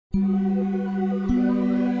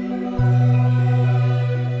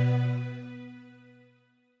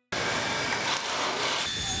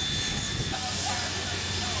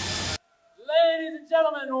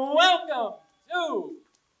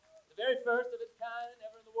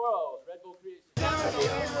world, Red Bull creation.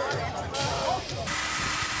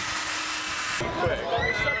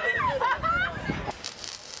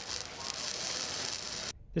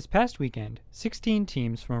 This past weekend, 16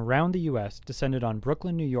 teams from around the U.S. descended on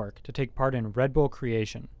Brooklyn, New York to take part in Red Bull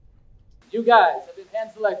creation. You guys have been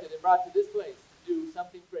hand-selected and brought to this place to do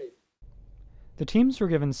something crazy. The teams were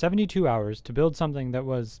given 72 hours to build something that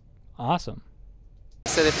was awesome.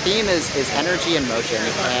 So the theme is energy and motion,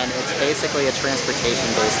 and it's basically a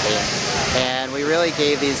transportation-based theme. And we really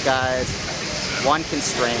gave these guys one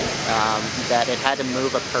constraint, that it had to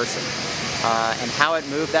move a person. And how it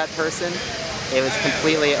moved that person, it was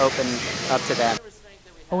completely open up to them.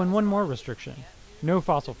 Oh, and one more restriction: no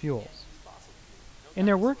fossil fuels. In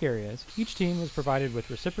their work areas, each team was provided with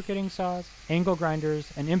reciprocating saws, angle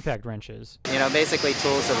grinders, and impact wrenches. You know, basically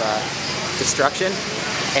tools of destruction.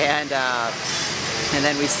 And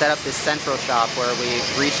then we set up this central shop where we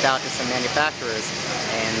reached out to some manufacturers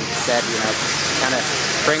and said, you know, kind of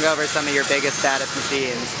bring over some of your biggest, baddest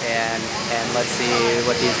machines and let's see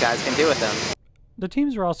what these guys can do with them. The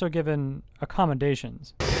teams were also given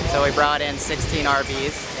accommodations. So we brought in 16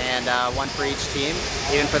 RVs and one for each team,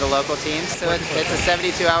 even for the local teams. So it's a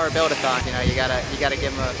 72-hour build-a-thon. You know, you gotta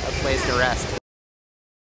give them a place to rest.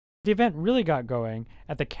 The event really got going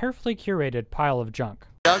at the carefully curated pile of junk.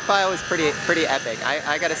 Junk pile was pretty epic.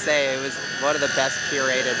 I gotta say, it was one of the best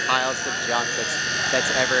curated piles of junk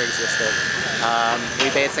that's ever existed.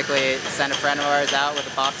 We basically sent a friend of ours out with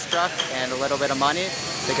a box truck and a little bit of money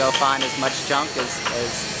to go find as much junk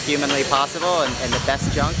as humanly possible and the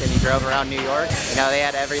best junk, and he drove around New York. You know, they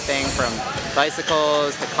had everything from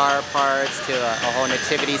bicycles to car parts to a whole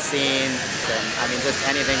nativity scene, and I mean just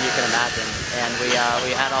anything you can imagine. And we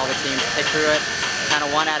had all the teams pick through it kind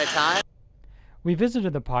of one at a time. We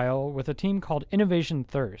visited the pile with a team called Innovation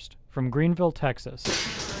Thirst from Greenville, Texas.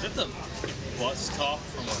 Is that the bus talk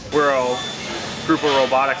from We're a group of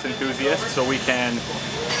robotics enthusiasts, so we can,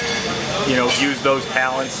 you know, use those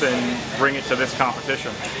talents and bring it to this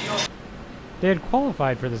competition. They had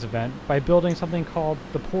qualified for this event by building something called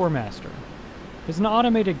the Pour Master. It's an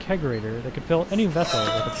automated kegerator that could fill any vessel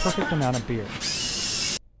with a perfect amount of beer.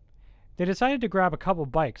 They decided to grab a couple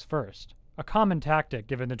bikes first, a common tactic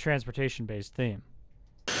given the transportation-based theme.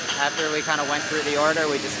 After we kind of went through the order,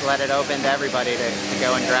 we just let it open to everybody to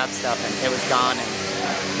go and grab stuff, and it was gone in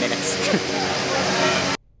minutes.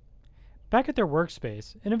 Back at their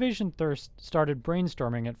workspace, Innovation Thirst started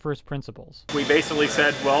brainstorming at first principles. We basically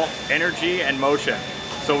said, well, energy and motion.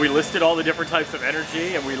 So we listed all the different types of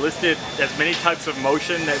energy, and we listed as many types of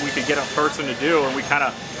motion that we could get a person to do, and we kind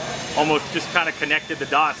of almost just kind of connected the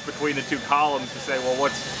dots between the two columns to say, well,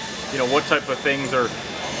 what type of things are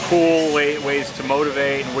cool ways to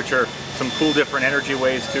motivate, and which are some cool different energy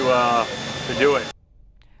ways to do it.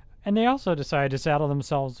 And they also decided to saddle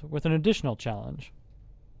themselves with an additional challenge.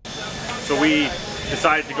 So we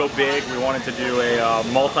decided to go big. We wanted to do a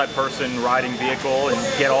multi-person riding vehicle and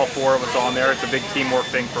get all four of us on there. It's a big teamwork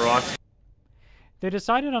thing for us. They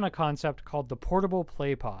decided on a concept called the Portable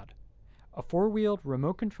Play Pod, a four-wheeled,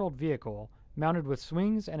 remote-controlled vehicle mounted with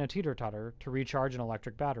swings and a teeter-totter to recharge an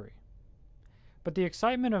electric battery. But the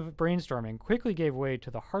excitement of brainstorming quickly gave way to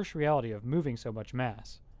the harsh reality of moving so much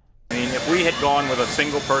mass. I mean, if we had gone with a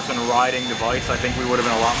single-person riding device, I think we would have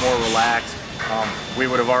been a lot more relaxed. We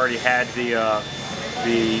would have already had a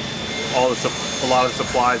lot of the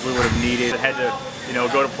supplies we would have needed. Had to, you know,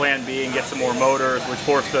 go to Plan B and get some more motors, which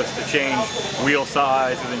forced us to change wheel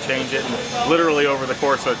sizes and change it. And literally over the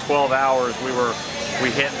course of 12 hours, we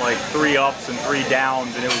hit like 3 ups and 3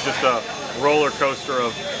 downs, and it was just a roller coaster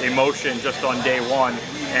of emotion just on day one,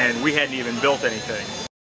 and we hadn't even built anything.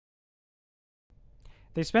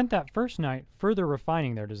 They spent that first night further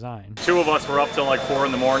refining their design. 2 of us were up till like 4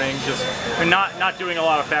 in the morning, just not doing a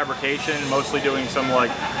lot of fabrication, mostly doing some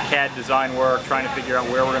like CAD design work, trying to figure out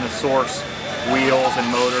where we're going to source wheels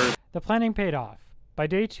and motors. The planning paid off. By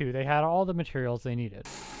day 2, they had all the materials they needed.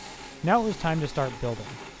 Now it was time to start building.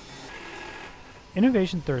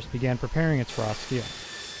 Innovation Thirst began preparing its raw steel.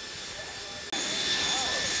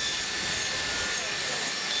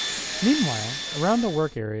 Meanwhile, around the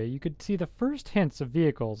work area, you could see the first hints of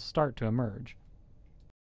vehicles start to emerge.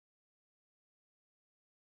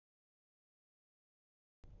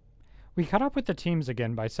 We caught up with the teams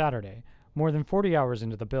again by Saturday, more than 40 hours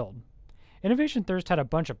into the build. Innovation Thirst had a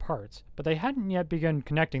bunch of parts, but they hadn't yet begun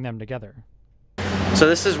connecting them together. So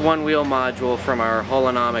this is one wheel module from our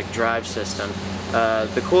holonomic drive system.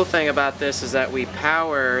 The cool thing about this is that we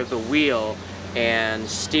power the wheel and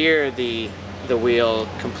steer the wheel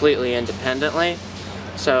completely independently.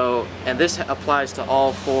 So, and this applies to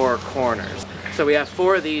all 4 corners. So So we have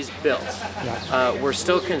 4 of these built. Yeah. We're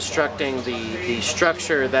still constructing the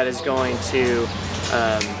structure that is going to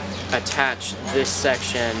attach this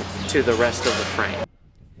section to the rest of the frame.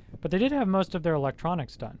 But they did have most of their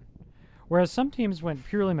electronics done. Whereas some teams went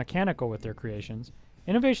purely mechanical with their creations,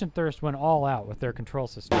 Innovation Thirst went all out with their control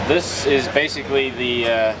system. This is basically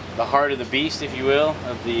the heart of the beast, if you will,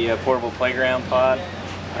 of the portable playground pod.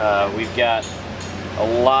 We've got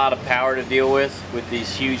a lot of power to deal with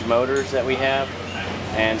these huge motors that we have,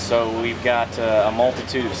 and so we've got a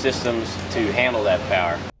multitude of systems to handle that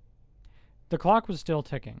power. The clock was still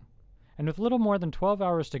ticking, and with little more than 12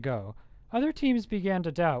 hours to go, other teams began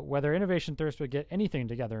to doubt whether Innovation Thirst would get anything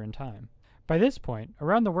together in time. By this point,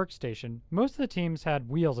 around the workstation, most of the teams had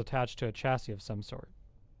wheels attached to a chassis of some sort.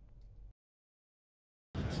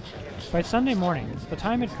 By Sunday morning, the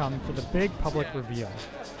time had come for the big public reveal.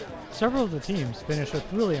 Several of the teams finished with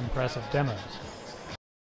really impressive demos.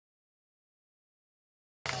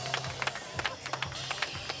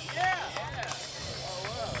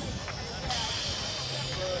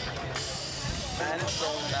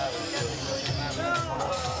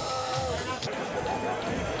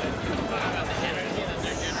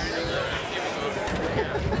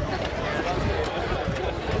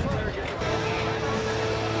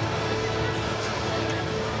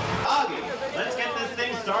 Let's get this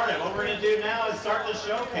thing started. What we're going to do now is start the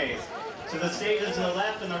showcase. To the stages to the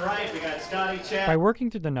left and the right, we got Scotty, Chad. By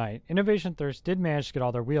working through the night, Innovation Thirst did manage to get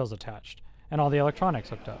all their wheels attached, and all the electronics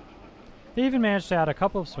hooked up. They even managed to add a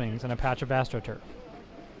couple of swings and a patch of AstroTurf.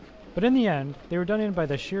 But in the end, they were done in by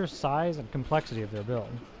the sheer size and complexity of their build.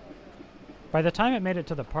 By the time it made it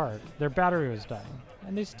to the park, their battery was dying,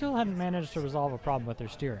 and they still hadn't managed to resolve a problem with their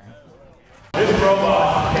steering. This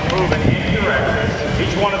robot can move in any direction.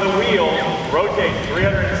 Each one of the wheels rotates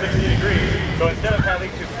 360 degrees. So instead of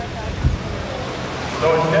having to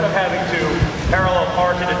parallel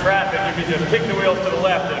park into traffic, you can just kick the wheels to the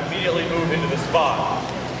left and immediately move into the spot.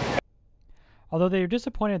 Although they were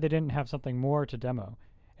disappointed they didn't have something more to demo,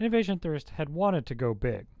 Innovation Thirst had wanted to go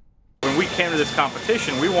big. When we came to this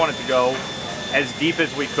competition, we wanted to go as deep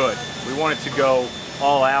as we could. We wanted to go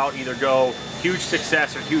all out, either go huge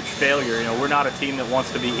success or huge failure. You know, we're not a team that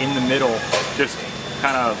wants to be in the middle, just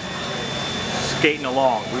kind of skating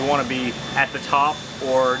along. We want to be at the top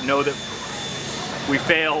or know that we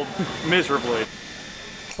failed miserably.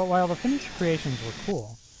 But while the finished creations were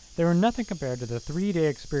cool, they were nothing compared to the 3-day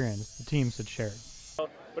experience the teams had shared.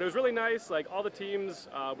 But it was really nice. Like, all the teams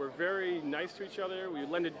were very nice to each other. We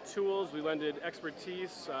lended tools, we lended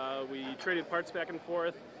expertise, we traded parts back and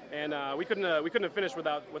forth, and we couldn't have finished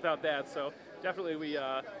without that. So definitely we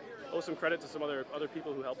owe some credit to some other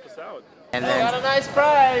people who helped us out. And then Got a nice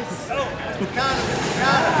prize!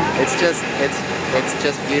 it's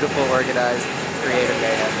just beautiful, organized, creative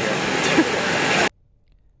mayhem here.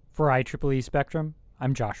 For IEEE Spectrum,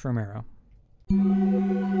 I'm Josh Romero.